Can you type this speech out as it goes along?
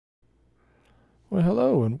Well,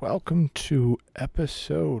 hello and welcome to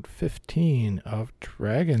episode 15 of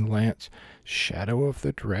Dragonlance, Shadow of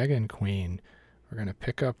the Dragon Queen. We're going to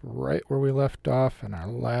pick up right where we left off in our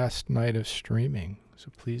last night of streaming, so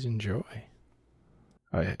please enjoy.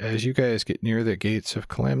 As you guys get near the gates of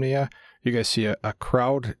Calamnia, you guys see a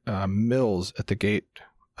crowd mills at the gate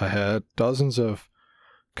ahead, dozens of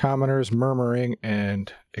commoners murmuring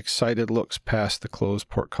and excited looks past the closed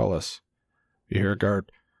portcullis. You hear a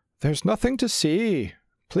guard, "There's nothing to see.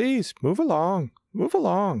 Please, move along. Move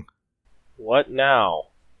along." What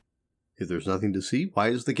now? If there's nothing to see, why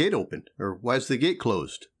is the gate open? Or why is the gate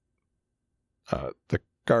closed? The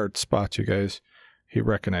guard spots you guys. He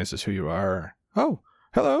recognizes who you are. "Oh,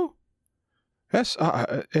 hello. Yes,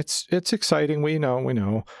 it's exciting. We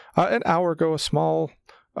know. An hour ago, a small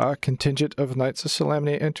contingent of Knights of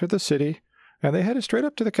Solamnia entered the city, and they headed straight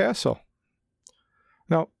up to the castle.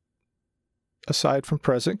 Now, aside from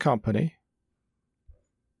present company,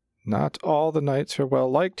 not all the knights are well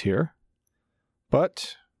liked here,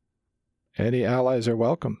 but any allies are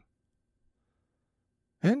welcome.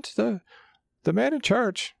 And the man in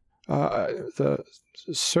charge, the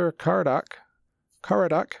Sir Caradoc,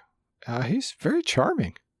 he's very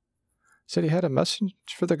charming. Said he had a message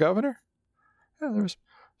for the governor. Yeah, there was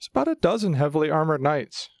about a dozen heavily armored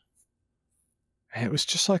knights. And it was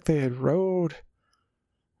just like they had rode,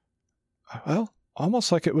 well,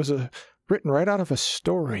 almost like it was written right out of a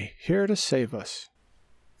story, here to save us."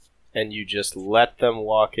 And you just let them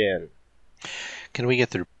walk in. Can we get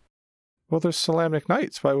through? Well, there's Solamnic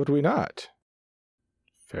Knights. Why would we not?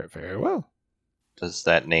 Very, very well. Does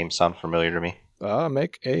that name sound familiar to me?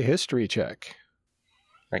 Make a history check.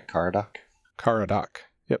 Right, Caradoc? Caradoc.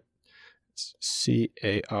 Yep. It's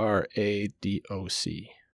Caradoc.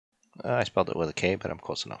 I spelled it with a K, but I'm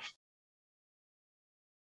close enough.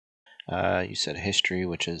 You said history,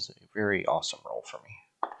 which is a very awesome roll for me.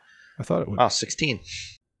 I thought it would. Oh, 16.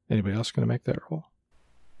 Anybody else going to make that roll?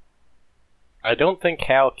 I don't think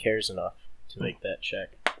Hal cares enough to make that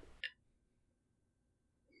check.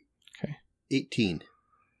 Okay. 18.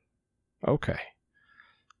 Okay.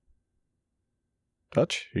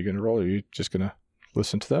 Dutch, are you going to roll, or are you just going to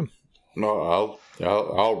listen to them? No,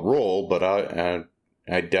 I'll roll, but I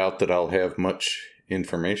doubt that I'll have much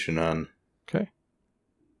information on. Okay.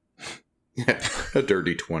 A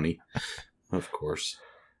dirty 20, of course.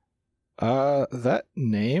 That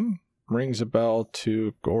name rings a bell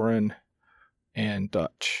to Goran and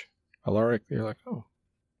Dutch. Alaric, you're like, oh,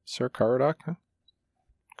 Sir Caradoc? Huh?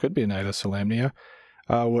 Could be a Knight of Solamnia.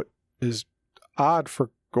 What is odd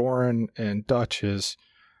for Goran and Dutch is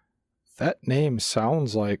that name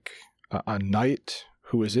sounds like a knight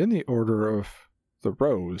who is in the Order of the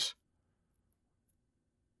Rose,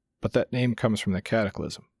 but that name comes from the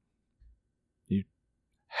Cataclysm. You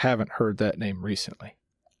haven't heard that name recently.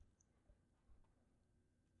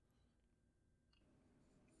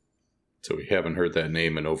 So we haven't heard that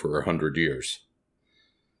name in over 100 years.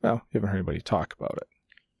 Well, you haven't heard anybody talk about it.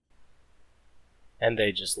 And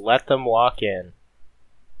they just let them walk in.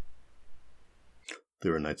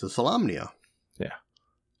 There are Knights of Solamnia. Yeah.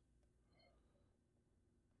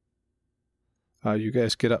 You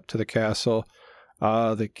guys get up to the castle.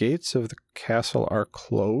 The gates of the castle are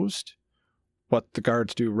closed, but the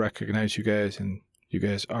guards do recognize you guys, and you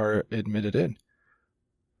guys are admitted in.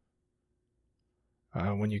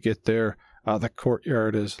 When you get there, the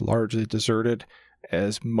courtyard is largely deserted,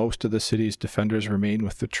 as most of the city's defenders remain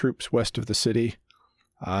with the troops west of the city.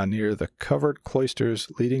 Near the covered cloisters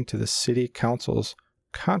leading to the city council's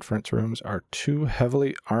conference rooms are two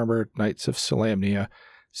heavily armored Knights of Solamnia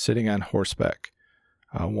sitting on horseback.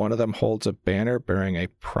 One of them holds a banner bearing a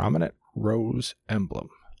prominent rose emblem.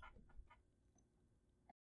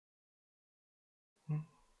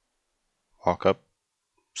 Walk up,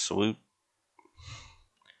 salute,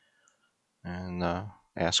 and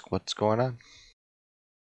ask what's going on.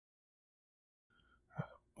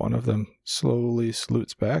 One of them slowly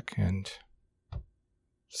salutes back and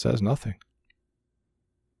says nothing.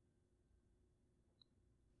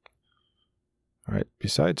 All right,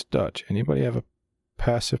 besides Dutch, anybody have a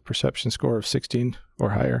passive perception score of 16 or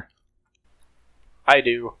higher? I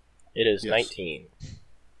do. It is Yes. 19.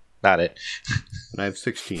 Not it. And I have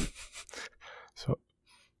 16. So,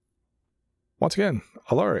 once again,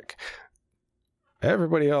 Alaric.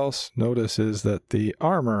 Everybody else notices that the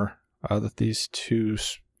armor that these two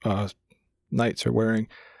knights are wearing,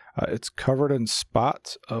 it's covered in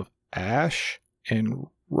spots of ash and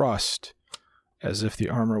rust, as if the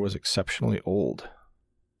armor was exceptionally old.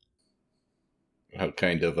 I'll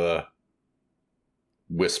kind of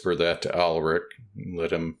whisper that to Alaric,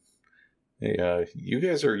 let him Hey, you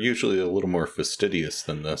guys are usually a little more fastidious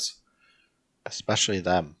than this. Especially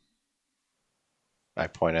them. I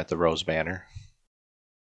point at the rose banner.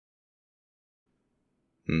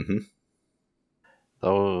 Mm-hmm.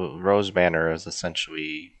 Though rose banner is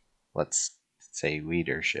essentially, let's say,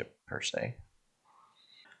 leadership per se.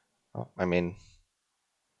 Well, I mean,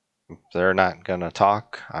 if they're not gonna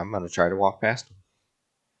talk, I'm gonna try to walk past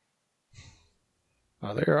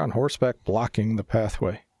them. They are on horseback blocking the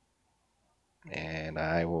pathway. And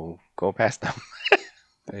I will go past them.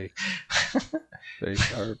 They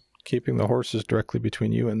are keeping the horses directly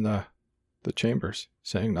between you and the chambers,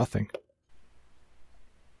 saying nothing.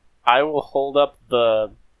 I will hold up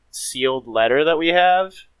the sealed letter that we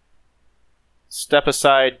have. Step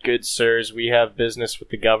aside, good sirs. We have business with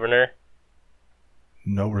the governor.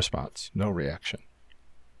 No response. No reaction.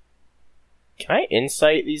 Can I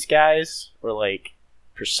insight these guys? Or, like,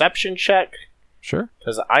 perception check? Sure.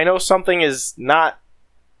 Because I know something is not...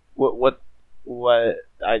 What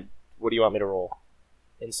do you want me to roll?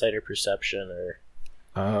 Insight or perception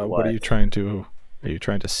or... What are you trying to... Are you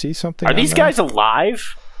trying to see something Are on these them? guys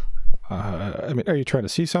alive? I mean, are you trying to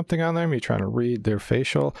see something on them? Are you trying to read their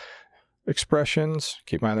facial expressions?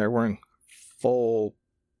 Keep in mind they're wearing full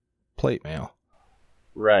plate mail,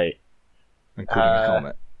 Right. including a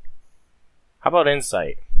helmet. How about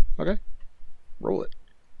insight? Okay. Roll it.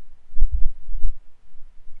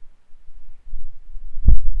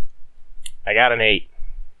 I got an 8.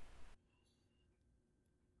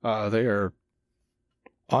 They are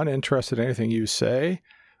uninterested in anything you say.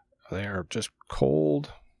 They are just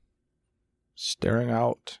cold, staring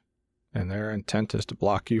out, and their intent is to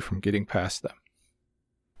block you from getting past them.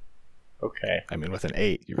 Okay. I mean, with an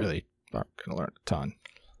 8, you really aren't going to learn a ton.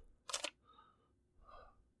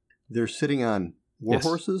 They're sitting on war Yes.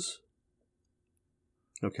 horses?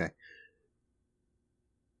 Okay.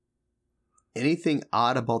 Anything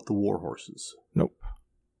odd about the war horses? Nope.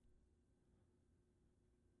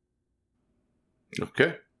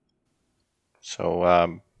 Okay.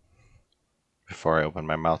 So, before I open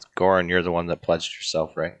my mouth, Goran, you're the one that pledged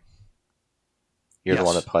yourself, right? You're the Yes,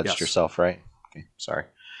 one that pledged yes. yourself, right? Okay, sorry.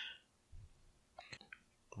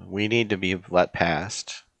 We need to be let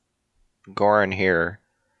past. Goran here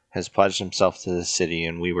has pledged himself to the city,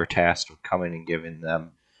 and we were tasked with coming and giving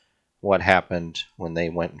them what happened when they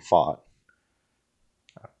went and fought.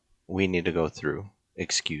 We need to go through.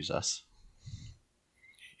 Excuse us.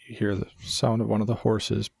 You hear the sound of one of the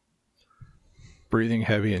horses breathing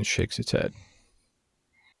heavy and shakes its head.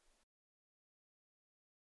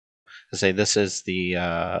 To say this is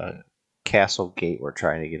the castle gate we're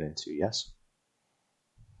trying to get into, yes?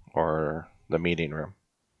 Or the meeting room?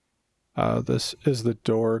 This is the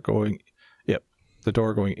door going... Yep, the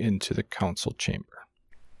door going into the council chamber.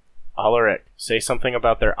 Alaric, say something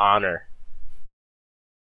about their honor.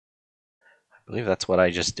 I believe that's what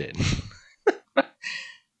I just did.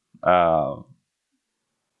 Because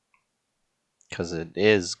it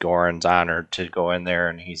is Goran's honor to go in there,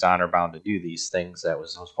 and he's honor bound to do these things. That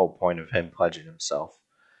was the whole point of him pledging himself.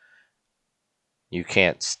 You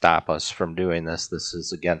can't stop us from doing this. This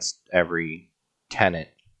is against every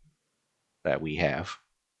tenet that we have.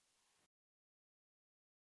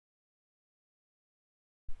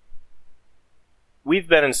 We've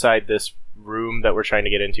been inside this room that we're trying to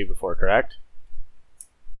get into before, correct?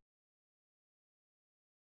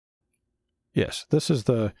 Yes, this is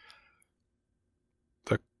the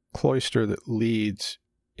cloister that leads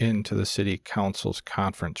into the city council's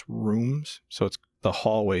conference rooms. So it's the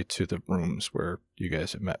hallway to the rooms where you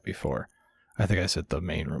guys have met before. I think I said the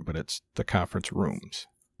main room, but it's the conference rooms.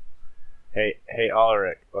 Hey,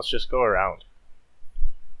 Alaric, let's just go around.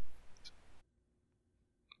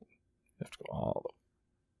 You have to go all the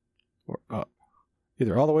or up.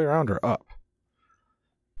 Either all the way around or up.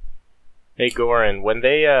 Hey, Goran, when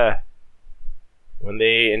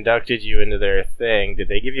they inducted you into their thing, did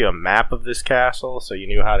they give you a map of this castle so you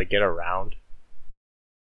knew how to get around?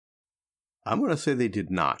 I'm going to say they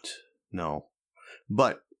did not. No.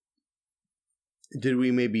 But did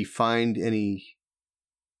we maybe find any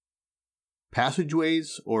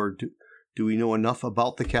passageways, or do we know enough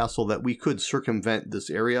about the castle that we could circumvent this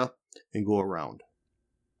area and go around?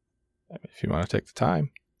 If you want to take the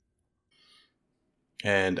time.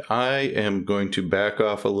 And I am going to back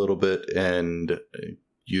off a little bit and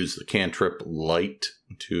use the cantrip light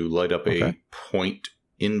to light up a point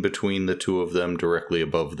in between the two of them directly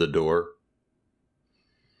above the door.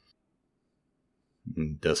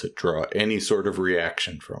 Does it draw any sort of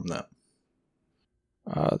reaction from them?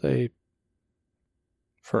 They,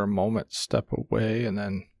 for a moment, step away and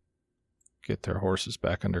then get their horses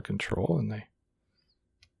back under control, and they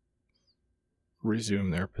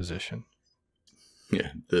resume their position.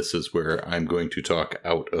 Yeah, this is where I'm going to talk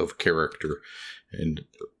out of character and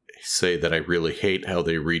say that I really hate how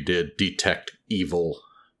they redid Detect Evil,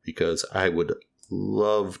 because I would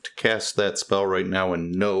love to cast that spell right now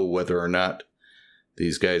and know whether or not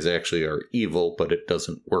these guys actually are evil, but it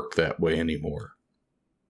doesn't work that way anymore.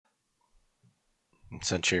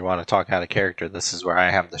 Since you want to talk out of character, this is where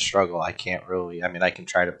I have the struggle. I can't really. I mean, I can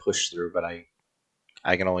try to push through, but I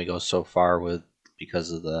can only go so far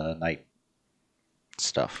because of the night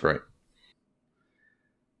stuff. Right.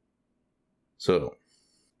 So,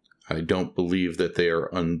 I don't believe that they are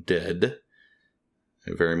undead.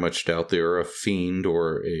 I very much doubt they are a fiend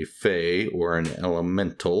or a fae or an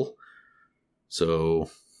elemental. So,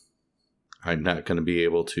 I'm not going to be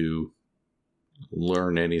able to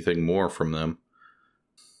learn anything more from them.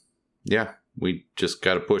 Yeah, we just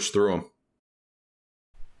got to push through them.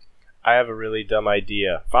 I have a really dumb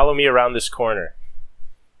idea. Follow me around this corner.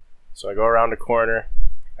 So I go around a corner,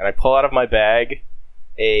 and I pull out of my bag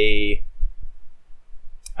I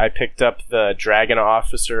picked up the Dragon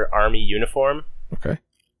Officer Army uniform. Okay.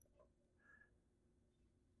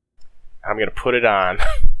 I'm going to put it on.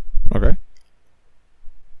 Okay.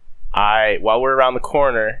 While we're around the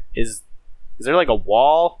corner, is there like a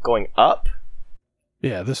wall going up?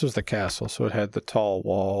 Yeah, this was the castle, so it had the tall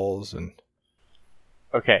walls and...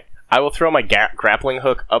 Okay. I will throw my grappling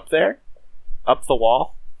hook up there. Up the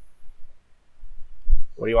wall.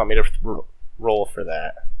 What do you want me to roll for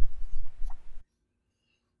that?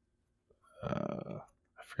 I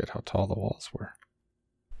forget how tall the walls were.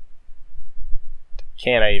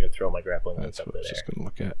 Can I even throw my grappling hook That's up what I was there? just going to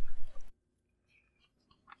look at.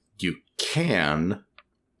 You can.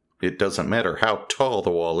 It doesn't matter how tall the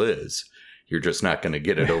wall is. You're just not going to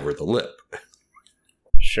get it over the lip.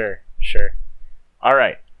 Sure. All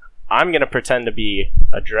right. I'm going to pretend to be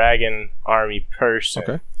a dragon army person.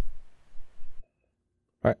 Okay.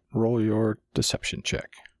 All right, roll your deception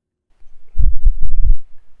check.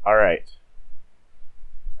 All right.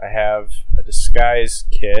 I have a disguise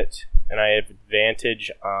kit, and I have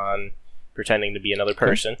advantage on pretending to be another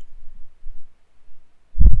person.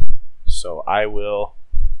 So I will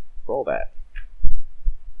roll that.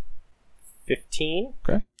 15.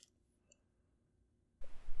 Okay.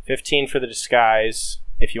 15 for the disguise.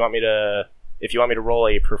 If you want me to roll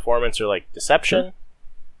a performance or like deception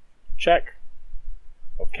check.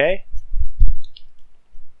 Okay.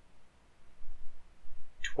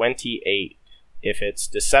 28 if it's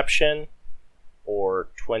deception, or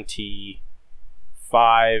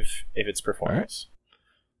 25 if it's performance. Right.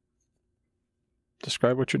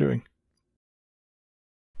 Describe what you're doing.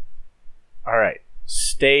 All right.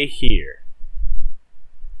 Stay here.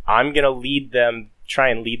 I'm going to try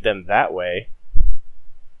and lead them that way.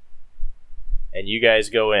 And you guys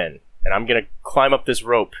go in. And I'm going to climb up this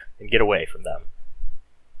rope and get away from them.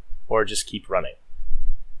 Or just keep running.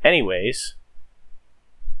 Anyways,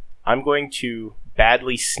 I'm going to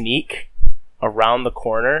badly sneak around the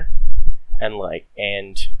corner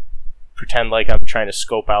and pretend like I'm trying to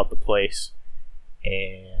scope out the place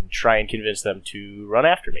and try and convince them to run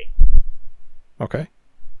after me. Okay.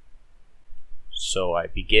 So I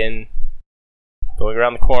begin going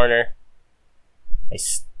around the corner. I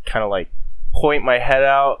kind of point my head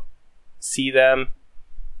out, see them,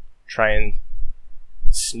 try and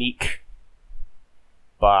sneak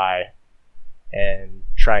by, and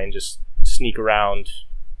try and just sneak around.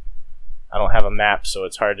 I don't have a map, so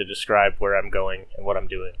it's hard to describe where I'm going and what I'm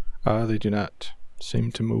doing. They do not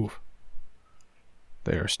seem to move.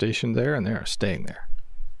 They are stationed there, and they are staying there.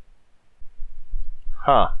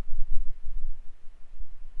 Huh.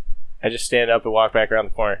 I just stand up and walk back around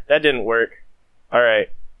the corner. That didn't work. Alright.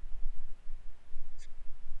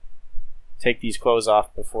 Take these clothes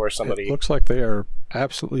off before somebody... It looks like they are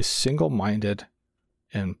absolutely single-minded,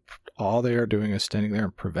 and all they are doing is standing there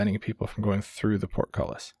and preventing people from going through the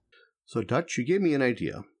portcullis. So, Dutch, you gave me an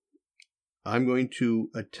idea. I'm going to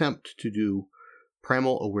attempt to do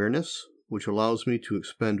Primal Awareness, which allows me to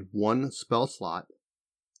expend one spell slot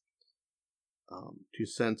to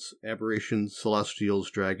sense aberrations, celestials,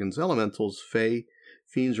 dragons, elementals, fae,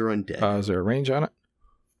 fiends, or undead. Is there a range on it?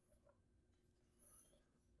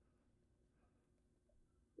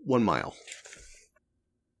 1 mile.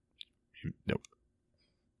 Nope.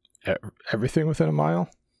 Everything within a mile?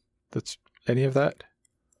 That's any of that?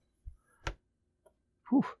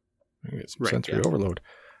 Whew. I get some sensory overload.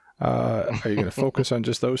 Are you going to focus on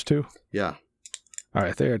just those two? Yeah. All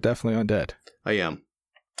right, they are definitely undead. I am.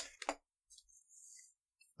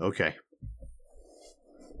 Okay.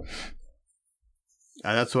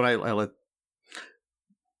 And that's what I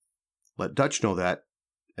let Dutch know that,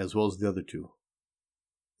 as well as the other two.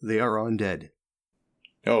 They are undead.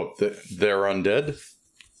 Oh, they're undead?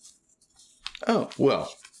 Oh,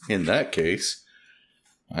 well, in that case,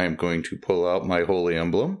 I am going to pull out my holy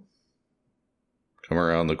emblem, come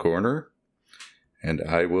around the corner, and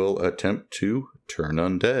I will attempt to turn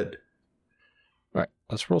undead. All right,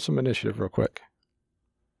 let's roll some initiative real quick.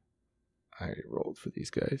 I rolled for these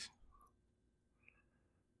guys.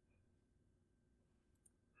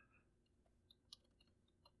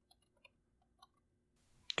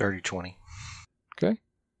 Dirty 20. Okay,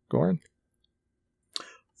 Goran.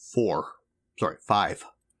 5.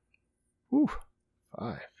 Ooh,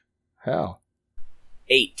 5. Hal.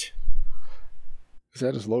 8. Is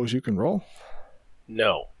that as low as you can roll?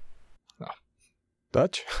 No.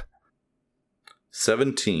 Dutch?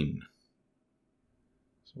 17.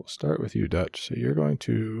 So we'll start with you, Dutch. So you're going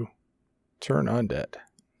to turn undead.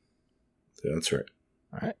 That's right.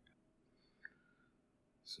 All right.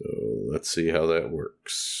 So let's see how that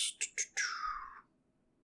works.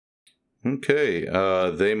 Okay,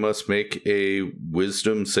 they must make a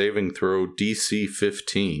wisdom saving throw DC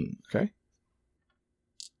 15. Okay.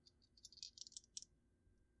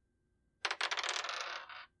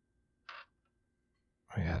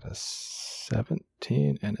 I had a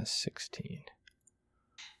 17 and a 16.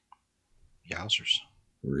 Yowzers.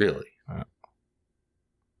 Really? All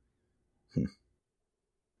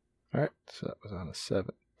right, so that was on a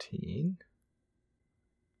 17.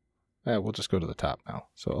 We'll just go to the top now.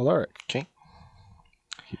 So, Alaric. Okay.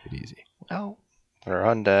 Keep it easy. Well, they're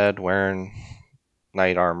undead, wearing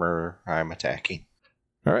knight armor. I'm attacking.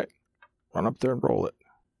 All right. Run up there and roll it.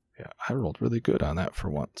 Yeah, I rolled really good on that for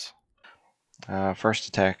once. First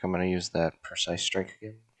attack, I'm going to use that precise strike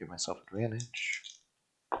again. Give myself advantage.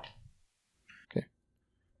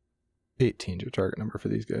 18 is your target number for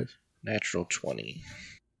these guys. Natural 20.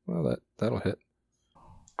 Well, that'll hit.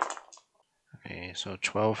 Okay, so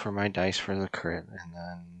 12 for my dice for the crit, and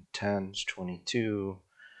then 10 is 22,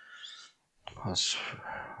 plus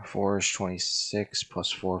 4 is 26,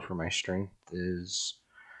 plus 4 for my strength is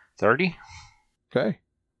 30. Okay.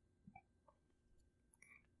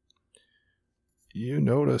 You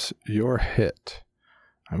notice your hit.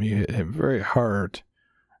 I mean, you hit him very hard,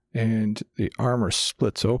 and the armor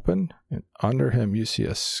splits open, and under him you see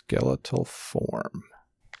a skeletal form.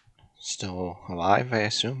 Still alive, I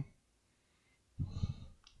assume.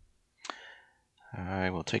 I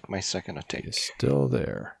will take my second attack. He's still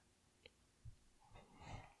there.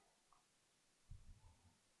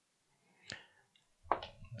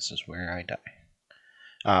 This is where I die.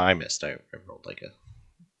 I missed. I rolled like a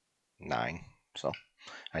 9, so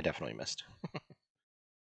I definitely missed.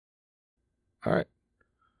 All right.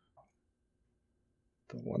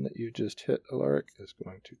 The one that you just hit, Alaric, is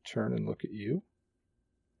going to turn and look at you.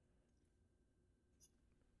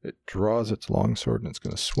 It draws its longsword and it's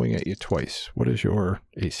going to swing at you twice. What is your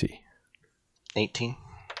AC? 18.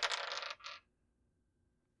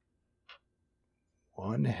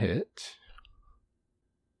 One hit.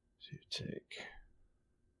 So you take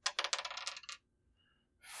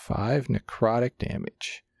 5 necrotic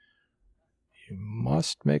damage. You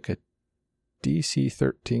must make a DC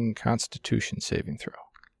 13 Constitution saving throw.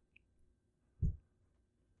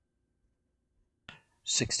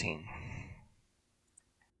 16.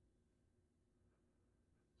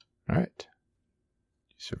 All right.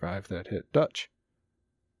 You survived that hit. Dutch.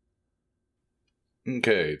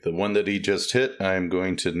 Okay, the one that he just hit, I'm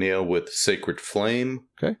going to nail with Sacred Flame.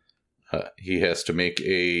 Okay. He has to make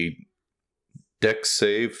a Dex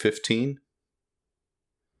save 15.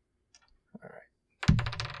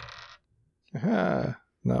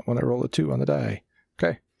 Not when I roll a 2 on the die.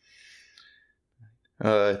 Okay.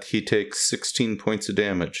 He takes 16 points of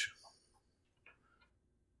damage.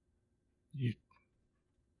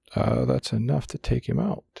 That's enough to take him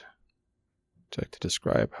out. Would you like to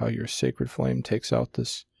describe how your Sacred Flame takes out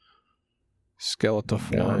this skeletal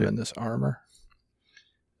form in this armor?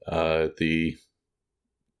 It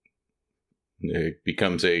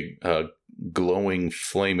becomes a glowing,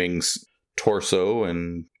 flaming torso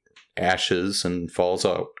and ashes and falls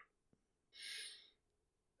out.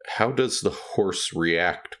 How does the horse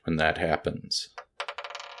react when that happens?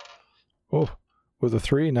 Oh, with a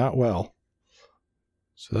 3, not well.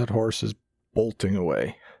 So that horse is bolting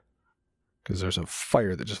away because there's a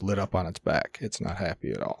fire that just lit up on its back. It's not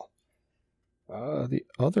happy at all. The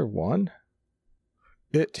other one,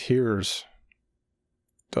 it hears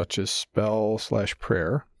Dutch's spell /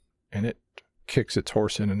 prayer, and it kicks its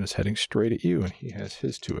horse in and is heading straight at you, and he has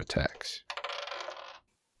his 2 attacks.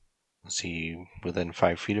 Is he within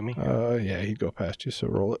 5 feet of me? Yeah, he'd go past you, so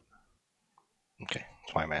roll it. Okay,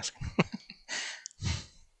 that's why I'm asking.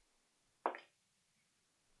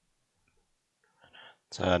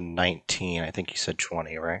 It's a 19. I think you said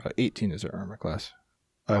 20, right? 18 is her armor class.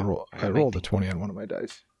 I I rolled got a 19. 20 on one of my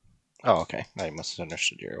dice. Oh, okay. I must have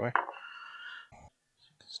understood your way.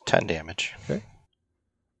 It's 10 damage. Okay.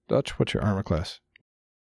 Dutch, what's your armor class?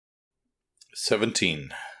 17.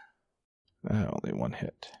 Only one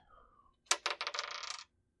hit.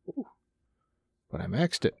 Ooh. But I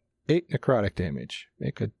maxed it. 8 necrotic damage.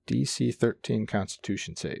 Make a DC 13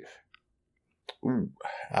 Constitution save. Ooh,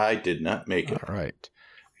 I did not make it. All right.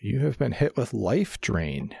 You have been hit with life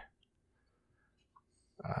drain.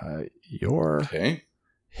 Your Okay.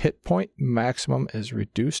 hit point maximum is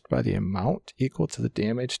reduced by the amount equal to the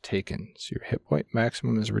damage taken. So your hit point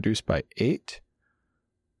maximum is reduced by 8.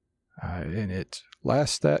 And it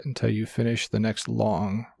lasts that until you finish the next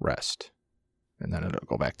long rest. And then it'll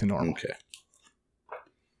go back to normal. Okay.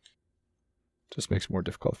 Just makes it more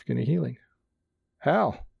difficult if you get any healing.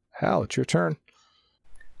 Hal, it's your turn.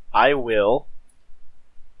 I will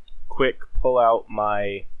quick pull out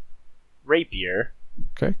my rapier,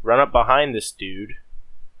 Okay. run up behind this dude,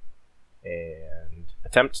 and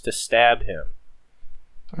attempt to stab him.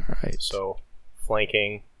 All right. So,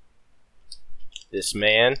 flanking this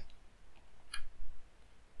man.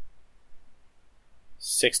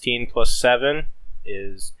 16 plus 7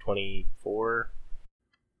 is 24.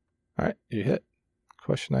 All right, you hit.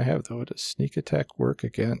 Question I have, though, does sneak attack work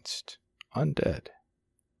against undead?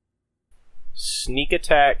 Sneak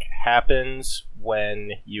attack happens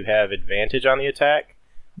when you have advantage on the attack,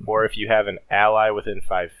 or if you have an ally within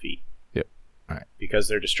 5 feet. Yep. All right. Because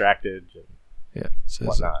they're distracted and Yeah, it says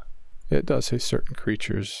whatnot. it does say certain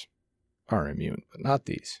creatures are immune, but not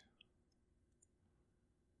these.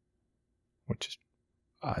 Which is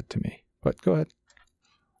odd to me. But go ahead.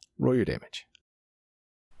 Roll your damage.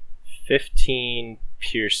 15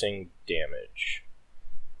 piercing damage.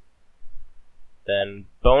 Then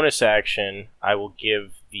bonus action, I will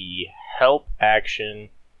give the help action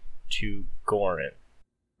to Gorin.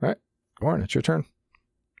 All right. Goran, it's your turn.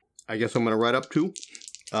 I guess I'm going to ride up to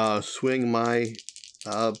swing my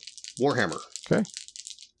Warhammer. Okay.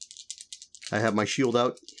 I have my shield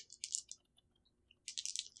out.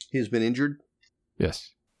 He's been injured. Yes.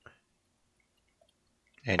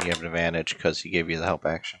 And you have an advantage because he gave you the help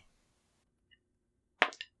action.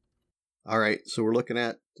 All right, so we're looking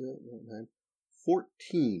at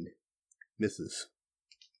 14 misses.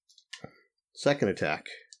 Second attack.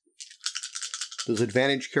 Does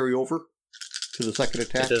advantage carry over to the second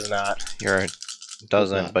attack? It does not.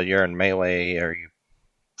 Doesn't, not. but you're in melee. Are you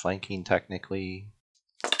flanking technically?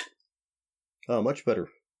 Oh, much better.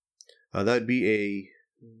 That would be a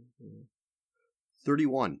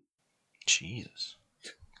 31. Jesus.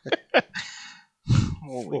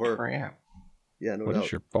 Holy Or- crap. Yeah, no What doubt.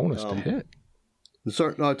 is your bonus to hit?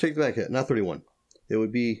 Sorry, no, take the back hit. Not 31. It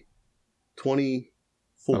would be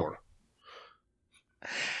 24.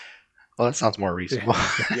 Well, that sounds more reasonable.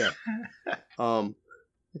 Yeah.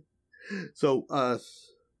 So,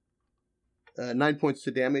 9 points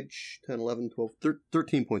to damage, 10, 11, 12,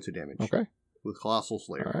 13 points of damage. Okay. With Colossal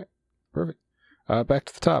Slayer. All right. Perfect. Back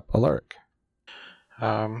to the top. Alaric.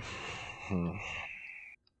 Hmm.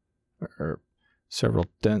 There are several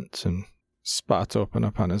dents and spots open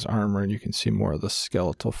up on his armor, and you can see more of the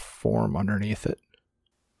skeletal form underneath it.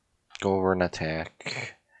 Go over and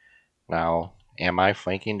attack. Now, am I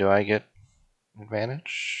flanking? Do I get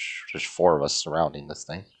advantage? There's 4 of us surrounding this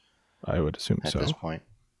thing I would assume at so. this point.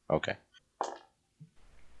 Okay.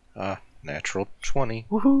 Natural 20.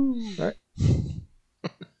 Woohoo! All right.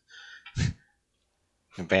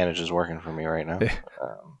 Advantage is working for me right now. Yeah.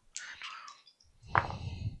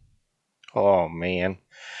 Oh, man.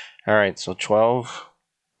 Alright, so 12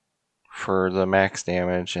 for the max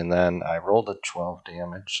damage, and then I rolled a 12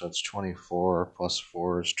 damage, so it's 24 plus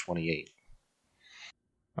 4 is 28.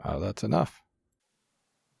 That's enough.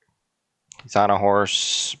 He's on a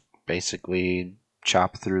horse, basically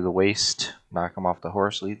chop through the waist, knock him off the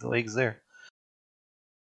horse, leave the legs there.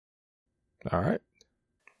 All right.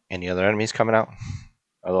 Any other enemies coming out?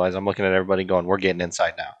 Otherwise, I'm looking at everybody going, we're getting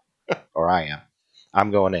inside now. Or I am.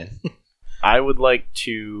 I'm going in. I would like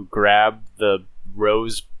to grab the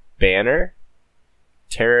rose banner,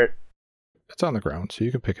 tear it. It's on the ground, so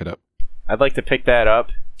you can pick it up. I'd like to pick that up,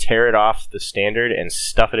 tear it off the standard, and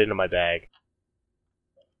stuff it into my bag.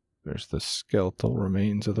 There's the skeletal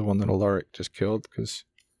remains of the one that Alaric just killed, because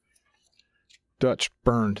Dutch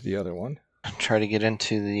burned the other one. Try to get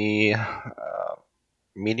into the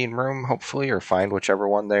meeting room, hopefully, or find whichever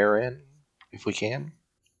one they're in, if we can.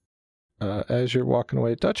 As you're walking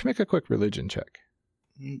away, Dutch, make a quick religion check.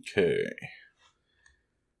 Okay.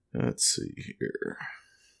 Let's see here.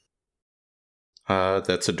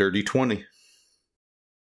 That's a dirty 20.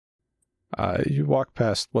 You walk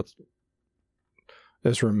past what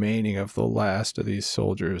is remaining of the last of these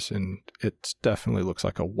soldiers, and it definitely looks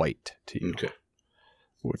like a white to you, Okay.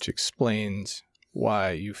 which explains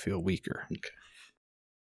why you feel weaker. Okay.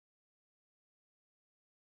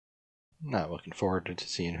 Not looking forward to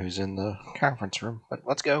seeing who's in the conference room, but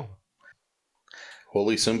let's go.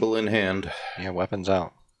 Holy symbol in hand. Yeah, weapons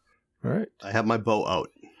out. All right. I have my bow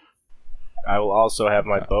out. I will also have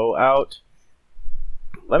my bow out.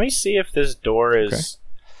 Let me see if this door is...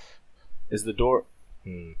 Okay. Is the door...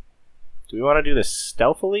 Do we want to do this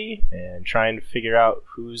stealthily and try and figure out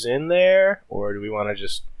who's in there? Or do we want to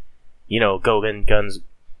just,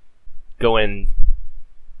 go in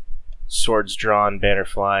swords drawn, banner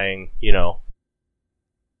flying,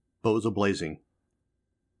 Bows a-blazing.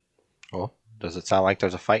 Well, does it sound like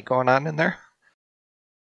there's a fight going on in there?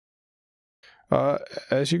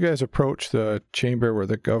 As you guys approach the chamber where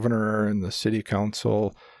the governor and the city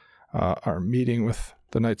council are meeting with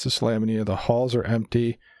the Knights of Salamnia, the halls are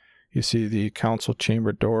empty. You see the council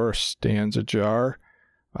chamber door stands ajar.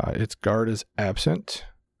 Its guard is absent.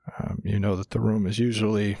 You know that the room is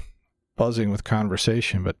usually buzzing with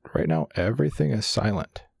conversation, but right now everything is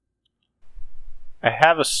silent. I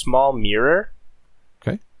have a small mirror.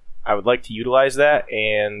 Okay. I would like to utilize that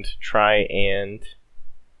and try and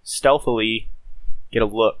stealthily get a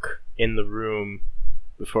look in the room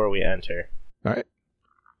before we enter. All right.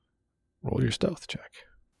 Roll your stealth check.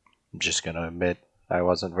 I'm just going to admit I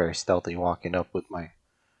wasn't very stealthy walking up with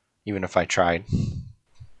even if I tried.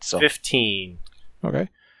 So 15. Okay.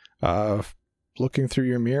 Looking through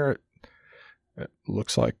your mirror, it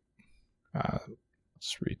looks like,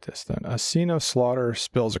 let's read this then. A scene of slaughter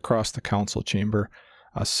spills across the council chamber.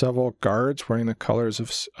 Several guards wearing the colors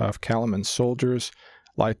of Calaman's soldiers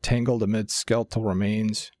lie tangled amid skeletal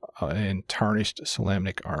remains and tarnished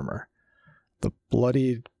Salamnic armor. The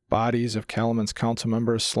bloodied bodies of Calaman's council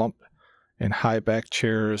members slump in high-backed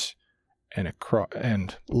chairs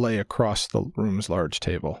and lay across the room's large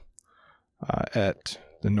table. At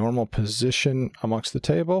the normal position amongst the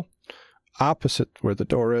table, opposite where the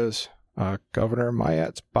door is, Governor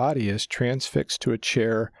Mayat's body is transfixed to a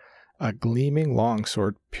chair, a gleaming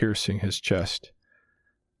longsword piercing his chest.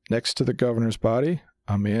 Next to the governor's body,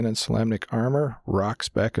 a man in Salamnic armor rocks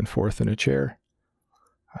back and forth in a chair.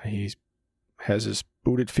 He has his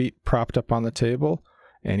booted feet propped up on the table,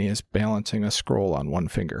 and he is balancing a scroll on one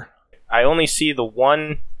finger. I only see the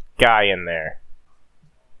one guy in there.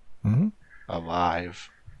 Mm-hmm. alive.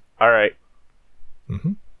 All right.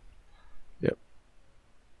 Mm-hmm. Yep.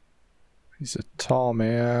 He's a tall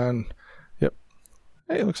man. Yep.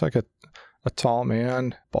 He looks like a tall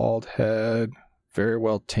man, bald head, very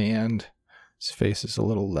well tanned. His face is a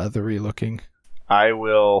little leathery looking. I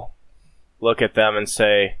will look at them and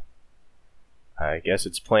say, I guess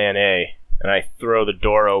it's plan A. And I throw the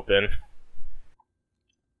door open.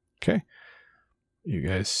 Okay. You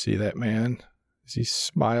guys see that man as he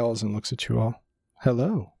smiles and looks at you all.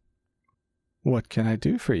 Hello. What can I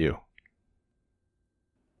do for you?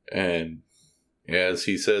 And as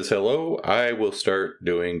he says hello, I will start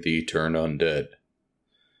doing the turn undead.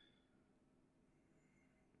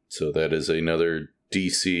 So that is another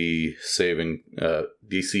DC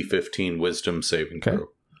 15 wisdom saving Okay. throw.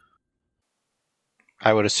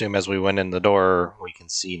 I would assume as we went in the door, we can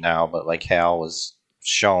see now, but like Hal was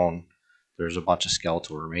shown, there's a bunch of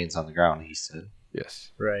skeletal remains on the ground, he said.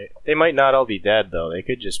 Yes. Right. They might not all be dead, though. They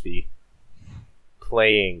could just be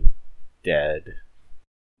playing dead.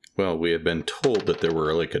 Well, we had been told that there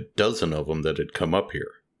were like a dozen of them that had come up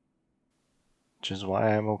here. Which is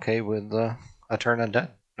why I'm okay with a turn undead,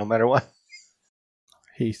 no matter what.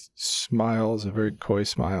 He smiles, a very coy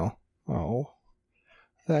smile. Oh,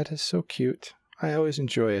 that is so cute. I always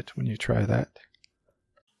enjoy it when you try that.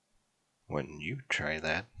 When you try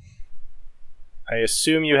that. I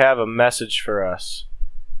assume you have a message for us,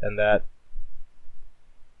 and that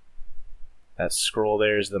scroll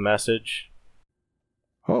there is the message.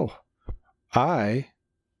 Oh, I,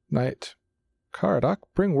 Knight Caradoc,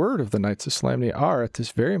 bring word of the Knights of Salamnia are at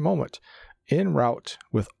this very moment en route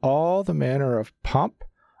with all the manner of pomp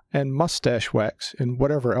and mustache wax and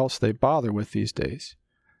whatever else they bother with these days.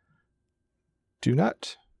 Do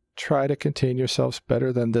not try to contain yourselves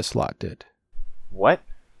better than this lot did. What?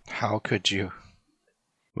 How could you?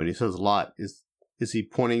 When he says lot, is he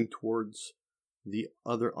pointing towards the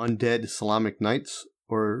other undead Salamic knights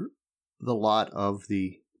or the lot of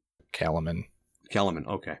the Calaman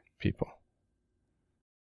Okay. people.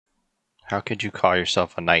 How could you call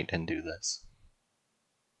yourself a knight and do this?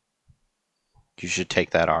 You should take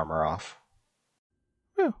that armor off.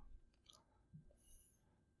 Well,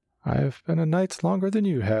 I've been a knight longer than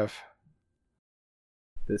you have.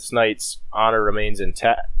 This knight's honor remains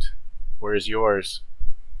intact. Where's yours?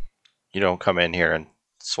 You don't come in here and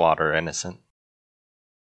slaughter innocent.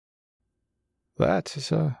 That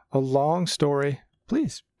is a long story.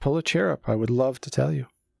 Please, pull a chair up. I would love to tell you.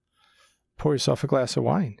 Pour yourself a glass of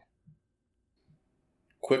wine.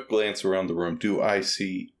 Quick glance around the room. Do I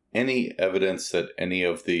see any evidence that any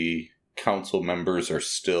of the council members are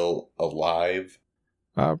still alive?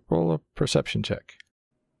 Roll a perception check.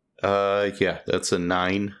 Yeah, that's a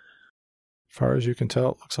 9. As far as you can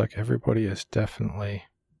tell, it looks like everybody is definitely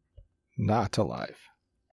not alive.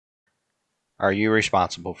 Are you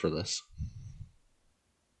responsible for this?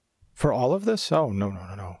 For all of this? Oh,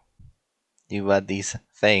 no. You led these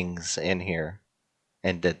things in here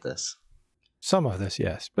and did this. Some of this,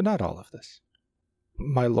 yes, but not all of this.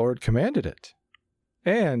 My lord commanded it.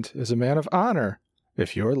 And, as a man of honor,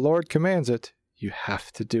 if your lord commands it, you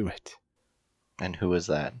have to do it. And who is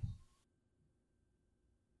that?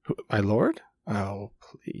 My lord? Oh,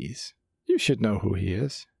 please. You should know who he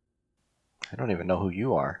is. I don't even know who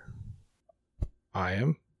you are. I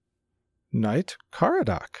am Knight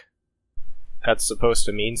Caradoc. That's supposed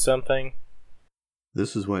to mean something?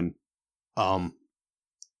 This is when,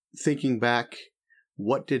 thinking back,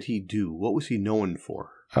 what did he do? What was he known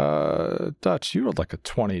for? Dutch, you rolled like a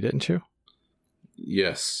 20, didn't you?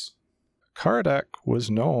 Yes. Caradoc was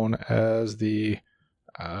known as the,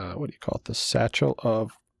 what do you call it? The Satchel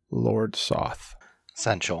of Lord Soth.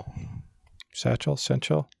 Essential.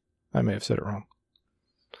 Satchel? I may have said it wrong.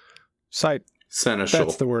 Seneschal.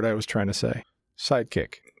 That's the word I was trying to say.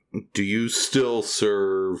 Sidekick. Do you still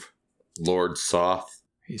serve Lord Soth?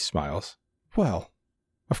 He smiles. Well,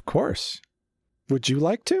 of course. Would you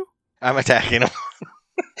like to? I'm attacking him.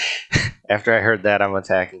 After I heard that, I'm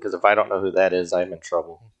attacking, because if I don't know who that is, I'm in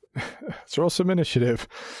trouble. Let's roll some initiative.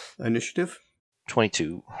 Initiative?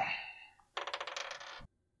 22.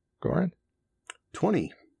 Goran?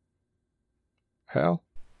 20. Hal?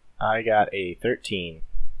 I got a 13.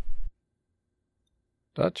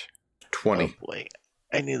 Dutch? 20. Oh boy.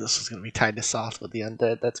 I knew this was going to be tied to Soth with the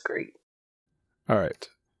undead. That's great. All right.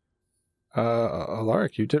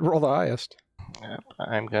 Alaric, you did roll the highest. Yep,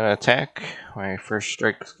 I'm going to attack. My first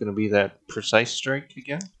strike is going to be that precise strike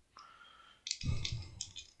again.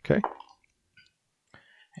 Okay.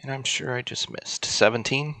 And I'm sure I just missed.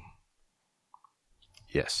 17?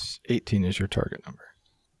 Yes. 18 is your target number.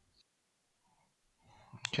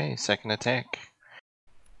 Okay, second attack.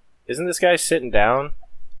 Isn't this guy sitting down?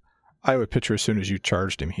 I would picture as soon as you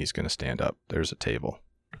charged him, he's going to stand up. There's a table.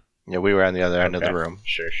 Yeah, we were on the other end of Okay. the room.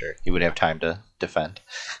 Sure. He would have time to defend.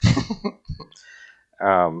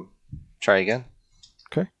 Try again.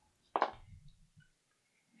 Okay.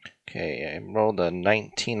 Okay, I rolled a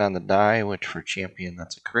 19 on the die, which for champion,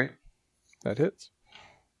 that's a crit. That hits.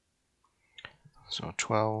 So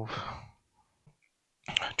 12,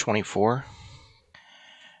 24.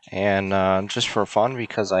 And just for fun,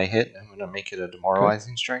 because I hit, I'm going to make it a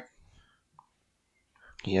demoralizing strike.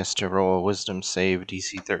 He has to roll a wisdom save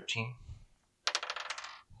DC 13.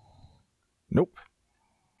 Nope.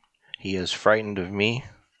 He is frightened of me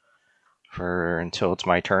until it's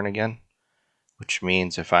my turn again, which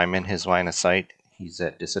means if I'm in his line of sight, he's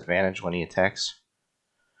at disadvantage when he attacks.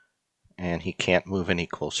 And he can't move any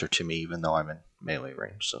closer to me, even though I'm in melee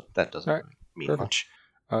range, so that doesn't Alright, mean perfect.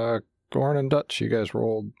 much. Goran and Dutch, you guys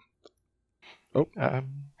rolled.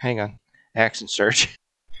 Hang on. Action surge.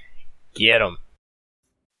 Get him.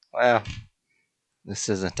 Well, this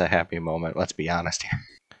isn't a happy moment, let's be honest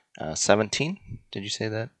here. 17? Did you say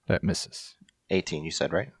that? That misses. 18, you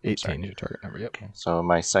said, right? 18 is your target number, yep. Okay, so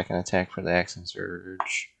my second attack for the action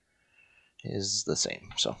surge is the same,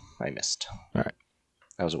 so I missed. Alright.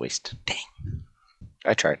 That was a waste. Dang.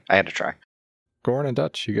 I tried. I had to try. Goran and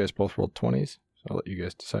Dutch, you guys both rolled 20s, so I'll let you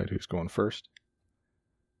guys decide who's going first.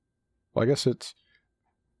 Well, I guess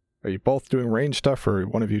are you both doing range stuff or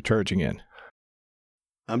one of you charging in?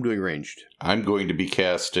 I'm doing ranged. I'm going to be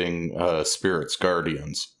casting Spirit's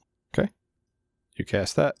Guardians. Okay. You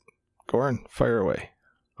cast that. Goran, fire away.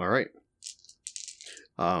 All right.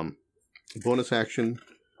 Bonus action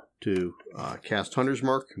to cast Hunter's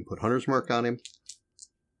Mark and put Hunter's Mark on him.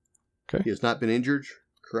 Okay. He has not been injured,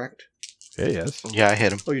 correct? Yeah, yes. Yeah, I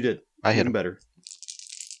hit him. Oh, you did. I hit Even him. better.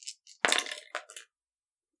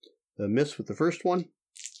 A miss with the first one,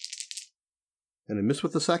 and a miss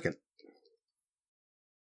with the second.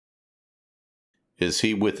 Is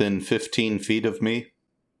he within 15 feet of me?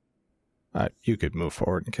 You could move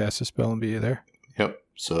forward and cast a spell and be there. Yep.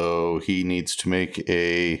 So he needs to make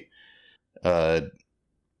a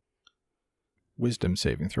Wisdom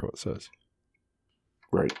saving throw, it says.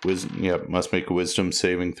 right. Yep. Must make a wisdom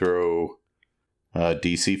saving throw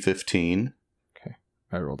DC 15. Okay.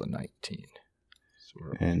 I rolled a 19.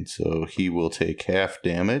 And so he will take half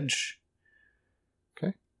damage.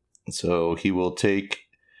 Okay. So he will take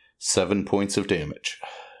 7 points of damage.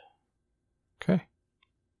 Okay.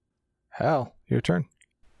 Hal, your turn.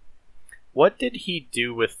 What did he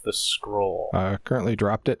do with the scroll? Currently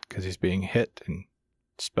dropped it because he's being hit and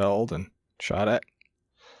spelled and shot at.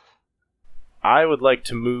 I would like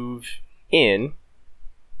to move in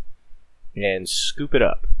and scoop it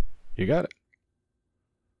up. You got it.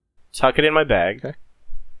 Tuck it in my bag. Okay.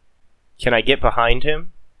 Can I get behind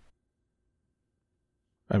him?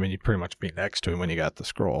 I mean, you'd pretty much be next to him when you got the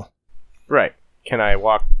scroll. Right. Can I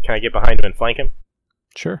get behind him and flank him?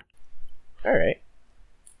 Sure. All right.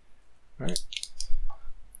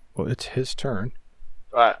 Well, it's his turn.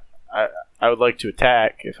 I would like to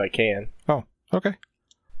attack if I can. Oh, okay.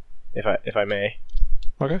 If I may.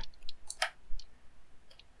 Okay.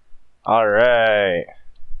 All right.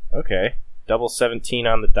 Okay. Double 17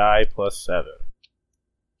 on the die plus 7.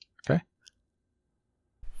 Okay.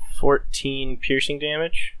 14 piercing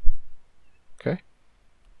damage. Okay.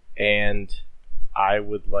 And I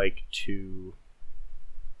would like to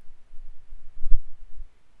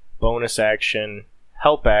bonus action,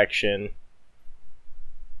 help action,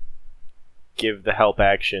 give the help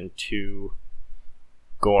action to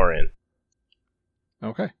Goran.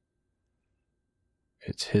 Okay.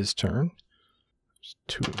 It's his turn. There's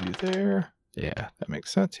 2 of you there. Yeah, that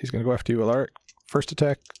makes sense. He's going to go after you, Alaric. First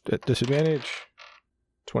attack at disadvantage.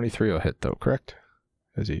 23 will hit, though, correct?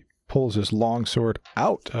 As he pulls his longsword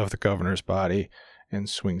out of the governor's body and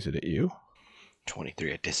swings it at you.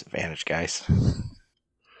 23 at disadvantage, guys.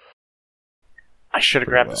 I should have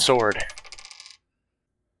Pretty grabbed well. the sword.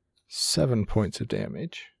 7 points of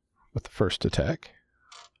damage with the first attack.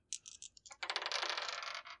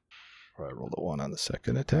 I rolled a 1 on the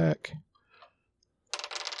second attack.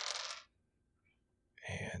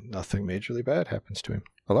 And nothing majorly bad happens to him.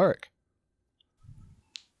 Alaric.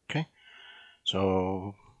 Okay.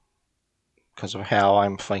 So, because of how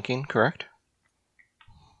I'm flanking, correct?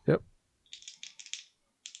 Yep.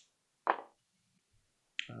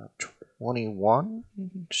 21,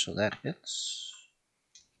 so that hits.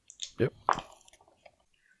 Yep.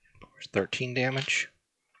 13 damage.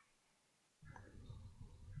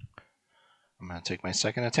 I'm going to take my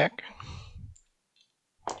second attack.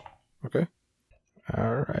 Okay.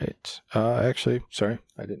 All right. Actually, sorry,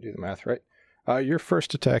 I didn't do the math right. Your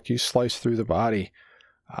first attack, you slice through the body.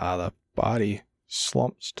 The body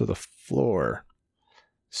slumps to the floor,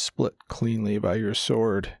 split cleanly by your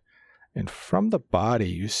sword. And from the body,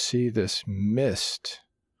 you see this mist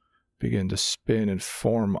begin to spin and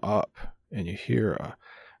form up. And you hear a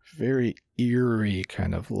very eerie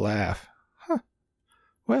kind of laugh. Huh.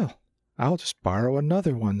 Well, I'll just borrow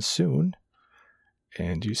another one soon.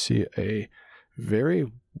 And you see a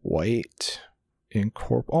very white,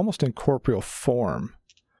 almost incorporeal form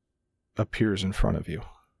appears in front of you.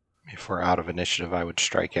 If we're out of initiative, I would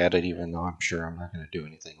strike at it, even though I'm sure I'm not going to do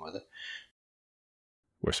anything with it.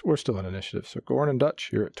 We're still in initiative. So Goran and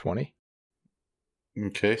Dutch, you're at 20.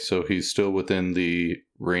 Okay, so he's still within the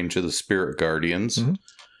range of the spirit guardians. Mhm.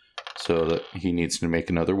 So that he needs to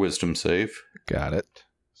make another wisdom save. Got it.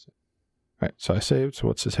 All right, so I saved. So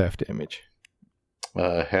what's his half damage?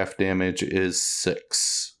 Half damage is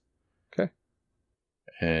 6. Okay.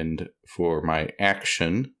 And for my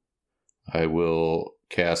action, I will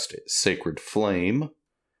cast Sacred Flame,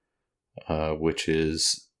 which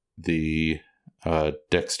is the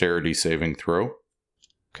dexterity saving throw.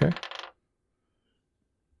 Okay.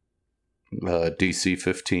 DC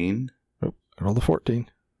 15. Oh, I rolled a 14.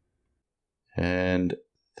 And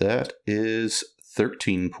that is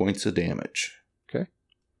 13 points of damage. Okay.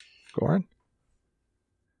 Goran?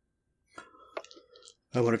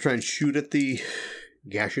 I want to try and shoot at the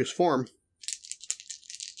gaseous form.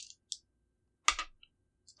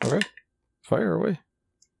 Okay. Fire away.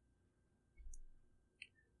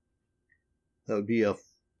 That would be a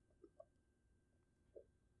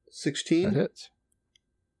 16. That hits.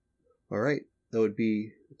 All right. That would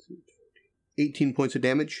be 18 points of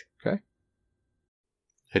damage. Okay.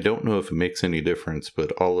 I don't know if it makes any difference,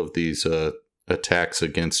 but all of these attacks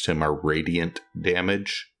against him are radiant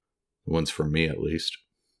damage. The ones from me, at least.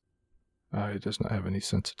 It does not have any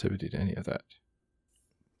sensitivity to any of that.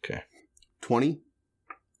 Okay. 20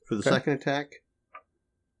 for the Okay. second attack.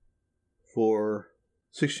 For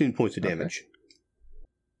 16 points of damage.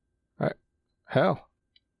 Hell.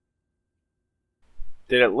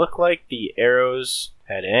 Did it look like the arrows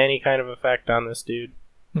had any kind of effect on this dude?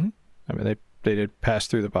 I mean, they did pass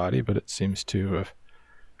through the body, but it seems to have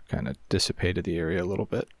kind of dissipated the area a little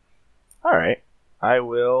bit. All right. I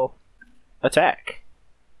will attack.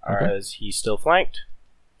 Okay. As he's still flanked.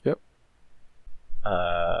 Yep.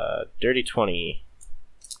 Dirty 20.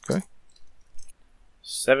 Okay.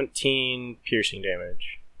 17 piercing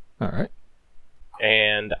damage. All right.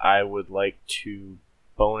 And I would like to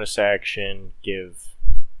bonus action give,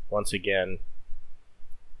 once again,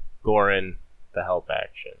 Goran the help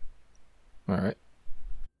action. All right.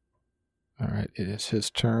 All right. It is his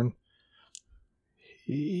turn.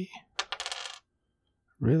 He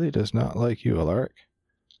really does not like you, Alaric.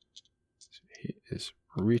 He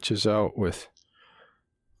reaches out with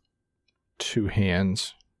 2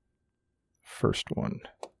 hands. First one.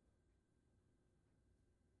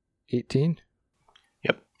 18.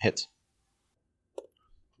 Yep, hits.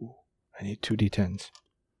 Ooh, I need 2 d10s.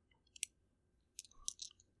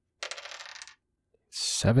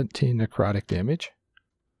 17 necrotic damage.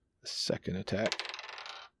 The second attack.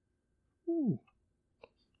 Ooh,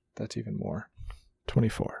 that's even more.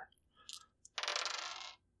 24.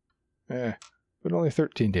 But only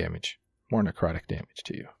 13 damage. More necrotic damage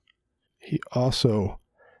to you. He also,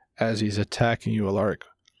 as he's attacking you, Alaric,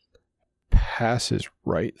 passes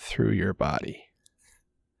right through your body.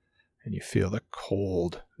 And you feel the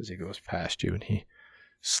cold as he goes past you, and he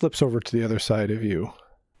slips over to the other side of you.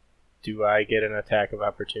 Do I get an attack of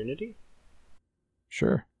opportunity?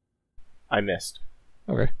 Sure. I missed.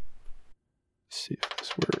 Okay. Let's see if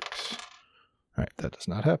this works. Alright, that does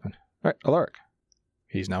not happen. Alright, Alaric.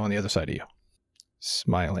 He's now on the other side of you.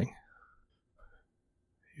 Smiling.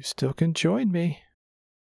 You still can join me.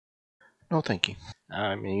 No, thank you.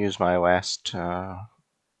 I'm going to use my last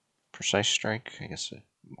precise strike. I guess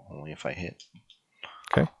only if I hit.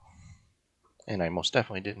 Okay. And I most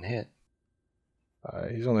definitely didn't hit.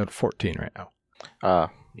 He's only at 14 right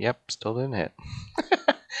now. Yep, still didn't hit.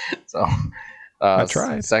 So, I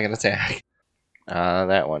tried. Second attack.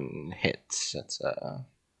 That one hits. That's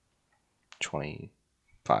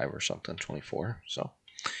 25 or something, 24. So,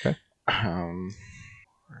 okay.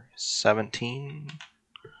 17.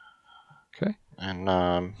 Okay. And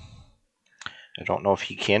I don't know if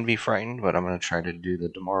he can be frightened, but I'm going to try to do the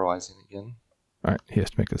demoralizing again. All right, he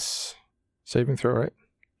has to make a saving throw, right?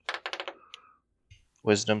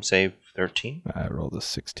 Wisdom save 13. I rolled a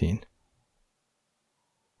 16.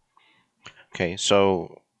 Okay,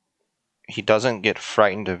 so he doesn't get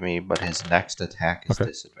frightened of me, but his next attack is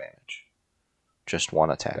disadvantage. Just one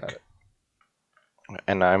attack. Got it.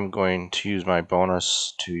 And I'm going to use my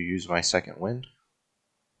bonus to use my second wind.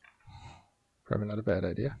 Probably not a bad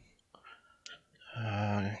idea.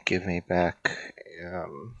 Give me back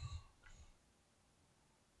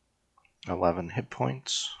 11 hit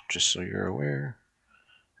points, just so you're aware.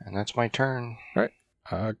 And that's my turn. All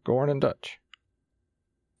right. Gorn and Dutch.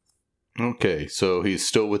 Okay, so he's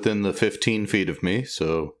still within the 15 feet of me,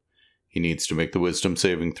 so he needs to make the wisdom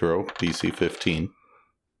saving throw, DC 15.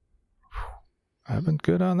 I've been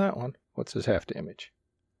good on that one. What's his half damage?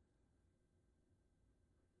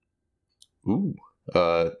 Ooh,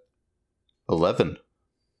 11.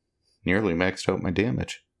 Nearly maxed out my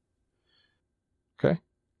damage. Okay.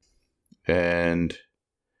 And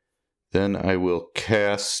then I will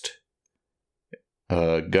cast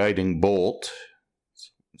Guiding Bolt,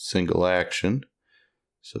 single action.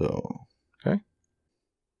 So, okay.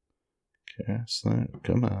 Cast that.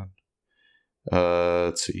 Come on.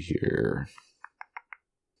 Let's see here.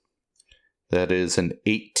 That is an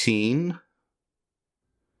 18.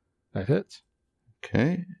 That hits.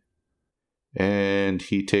 Okay. And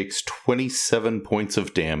he takes 27 points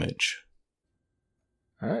of damage.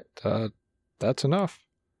 All right. That's enough.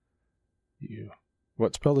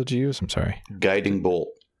 What spell did you use? I'm sorry. Guiding Bolt.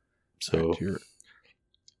 So right,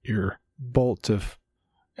 your bolt of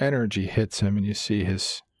energy hits him, and you see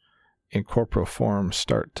his incorporeal form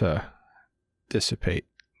start to dissipate.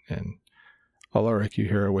 And Alaric, you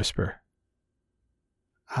hear a whisper.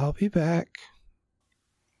 I'll be back.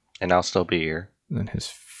 And I'll still be here. And then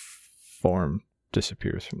his form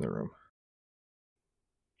disappears from the room.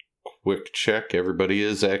 Quick check. Everybody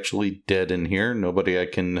is actually dead in here. Nobody I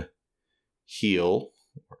can heal.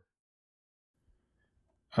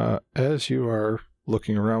 As you are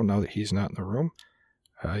looking around now that he's not in the room,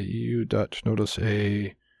 you, Dutch, notice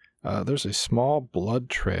there's a small blood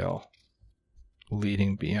trail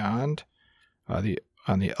leading beyond on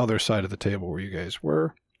the other side of the table where you guys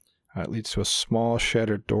were. It leads to a small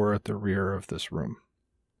shattered door at the rear of this room.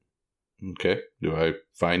 Okay. Do I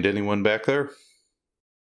find anyone back there?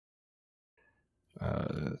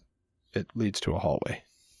 It leads to a hallway.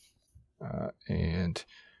 And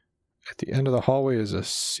at the end of the hallway is a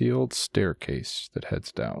sealed staircase that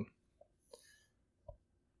heads down.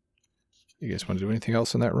 You guys want to do anything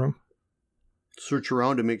else in that room? search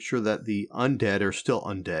around to make sure that the undead are still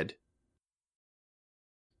undead.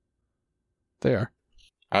 They are.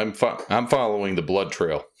 I'm following the blood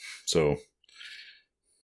trail, so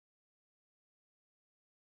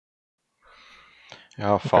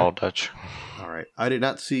I'll follow Dutch. All right. I did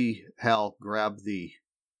not see Hal grab the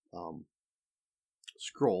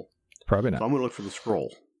scroll. Probably So not. I'm going to look for the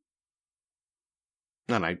scroll.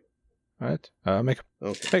 And I... All right.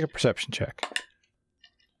 Make a perception check.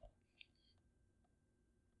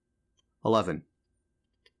 11.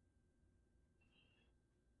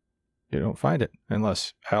 You don't find it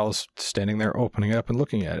unless Hal's standing there opening it up and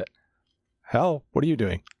looking at it. Hal, what are you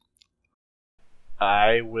doing?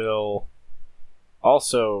 I will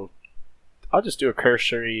also... I'll just do a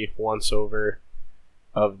cursory once-over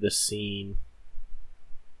of the scene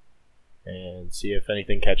and see if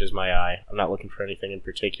anything catches my eye. I'm not looking for anything in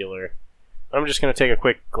particular. I'm just going to take a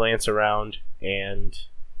quick glance around, and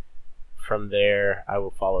from there, I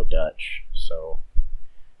will follow Dutch. So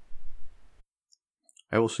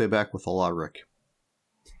I will stay back with Alaric.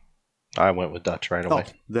 I went with Dutch right away.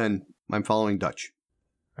 Oh, then I'm following Dutch.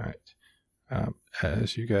 All right.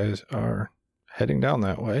 As you guys are heading down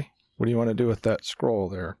that way, what do you want to do with that scroll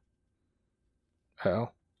there,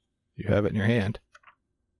 Hal? You have it in your hand.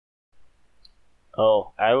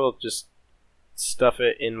 Oh, I will just stuff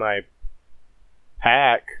it in my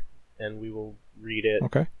pack, and we will read it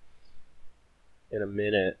Okay. in a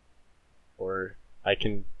minute. Or I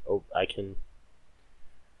can...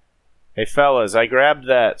 Hey, fellas, I grabbed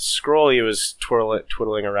that scroll he was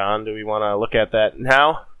twiddling around. Do we want to look at that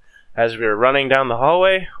now, as we're running down the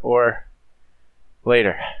hallway, or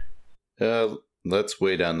later? let's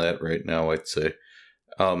wait on that right now, I'd say.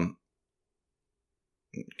 Okay,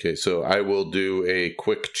 so I will do a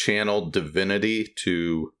quick channel divinity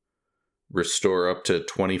to restore up to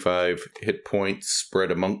 25 hit points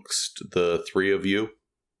spread amongst the three of you.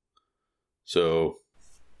 So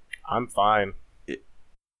I'm fine.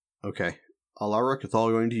 Okay. Alaric, it's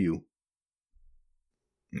all going to you.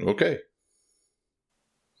 okay.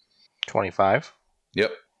 25.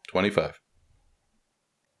 Yep, 25.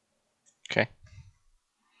 Okay.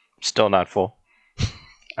 Still not full.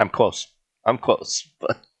 I'm close,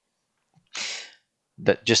 but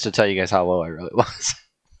that just to tell you guys how low I really was.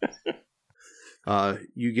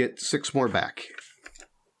 You get 6 more back.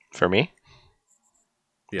 For me?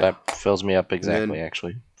 Yeah. That fills me up exactly, then,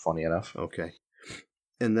 actually. Funny enough. Okay.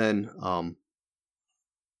 And then a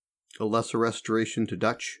lesser restoration to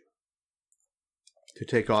Dutch to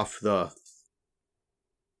take off the...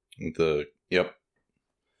 Yep.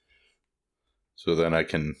 So then I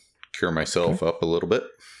can cure myself up a little bit.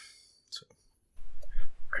 So.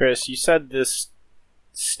 Chris, you said this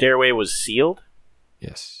stairway was sealed?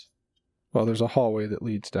 Yes. Well, there's a hallway that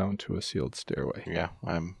leads down to a sealed stairway. Yeah,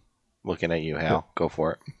 I'm looking at you, Hal. Go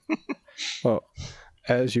for it. Well,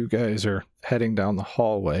 as you guys are heading down the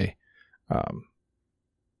hallway,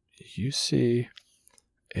 you see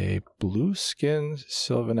a blue-skinned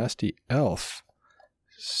Sylvanesti elf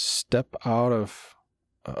step out of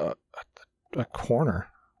a corner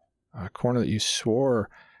that you swore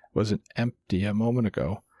was empty a moment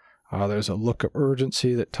ago. There's a look of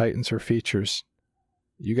urgency that tightens her features.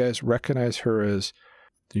 You guys recognize her as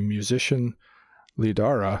the musician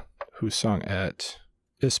Lidara, who sung at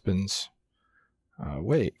Ispin's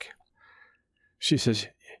wake. She says,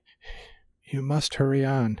 "You must hurry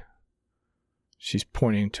on." She's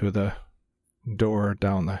pointing to the door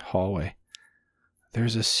down the hallway.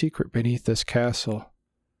 "There's a secret beneath this castle,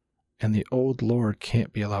 and the old lord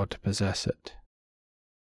can't be allowed to possess it."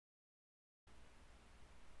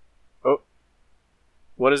 Oh,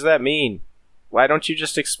 what does that mean? Why don't you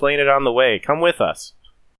just explain it on the way? Come with us.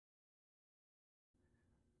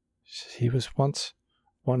 He was once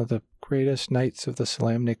one of the greatest knights of the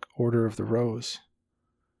Salamnic Order of the Rose.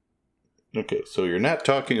 Okay, so you're not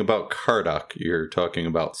talking about Kardok, you're talking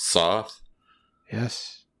about Soth?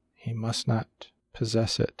 Yes, he must not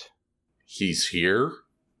possess it. He's here?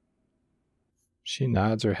 She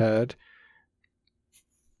nods her head.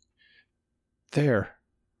 There.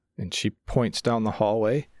 And she points down the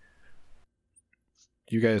hallway.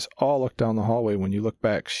 You guys all look down the hallway. When you look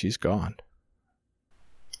back, she's gone.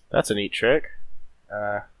 That's a neat trick.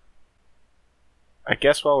 I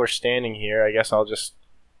guess while we're standing here, I guess I'll just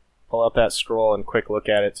pull out that scroll and quick look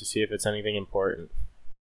at it to see if it's anything important.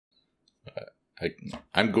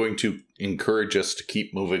 I'm going to encourage us to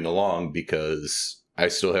keep moving along because I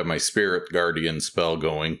still have my Spirit Guardian spell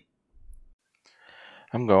going.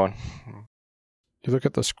 I'm going. You look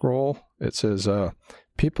at the scroll. It says,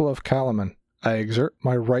 "People of Kalaman, I exert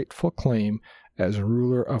my rightful claim as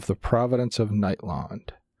ruler of the province of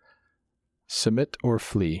Nightland. Submit or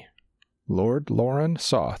flee. Lord Lauren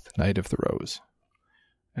Soth, Knight of the Rose.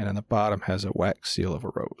 And on the bottom has a wax seal of a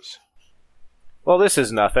rose. Well, this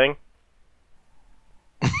is nothing.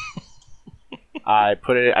 I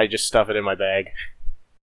just stuff it in my bag.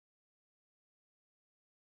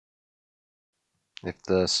 If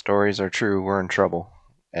the stories are true, we're in trouble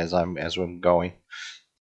as I'm going.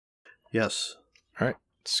 Yes. All right.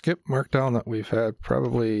 Skip, mark down that we've had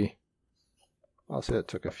probably, I'll say it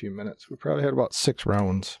took a few minutes. We probably had about 6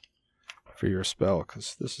 rounds for your spell,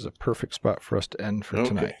 because this is a perfect spot for us to end for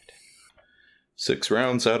tonight. 6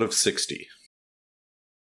 rounds out of 60.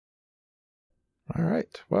 All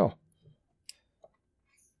right. Well,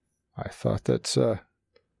 I thought that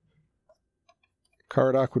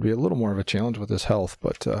Caradoc would be a little more of a challenge with his health,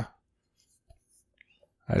 but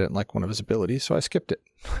I didn't like one of his abilities, so I skipped it.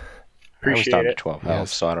 I was down to 12 health,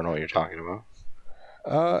 Yes. so I don't know what you're talking about.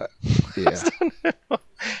 Yeah.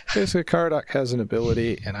 Basically, Caradoc has an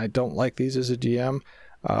ability, and I don't like these as a GM.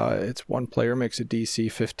 It's one player makes a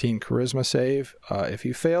DC 15 Charisma save. If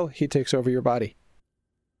you fail, he takes over your body.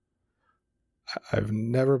 I've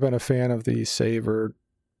never been a fan of the save or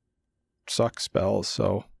suck spells,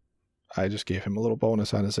 so I just gave him a little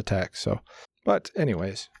bonus on his attack. But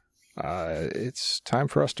anyways, it's time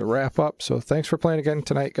for us to wrap up. So thanks for playing again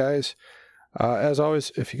tonight, guys. As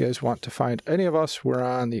always, if you guys want to find any of us, we're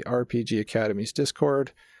on the RPG Academy's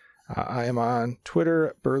Discord. I am on Twitter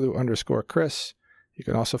at Burlew_Chris. You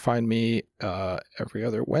can also find me every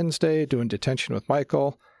other Wednesday doing Detention with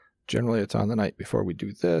Michael. Generally, it's on the night before we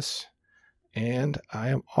do this. And I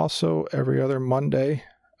am also every other Monday.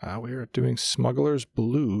 We are doing Smuggler's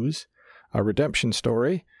Blues, a redemption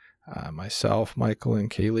story. Myself, Michael, and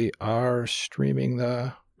Kaylee are streaming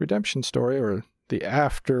the redemption story, or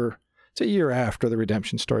it's a year after the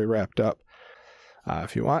redemption story wrapped up.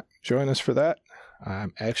 If you want, join us for that.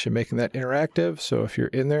 I'm actually making that interactive, so if you're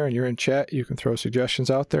in there and you're in chat, you can throw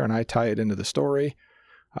suggestions out there, and I tie it into the story.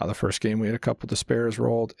 The first game, we had a couple despairs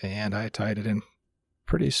rolled, and I tied it in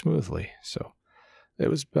pretty smoothly. So it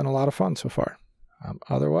was been a lot of fun so far.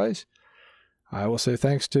 Otherwise, I will say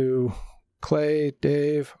thanks to Clay,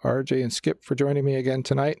 Dave, RJ, and Skip for joining me again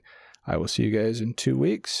tonight. I will see you guys in 2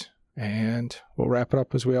 weeks, and we'll wrap it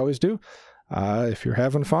up as we always do. If you're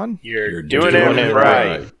having fun, You're doing it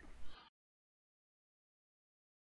right.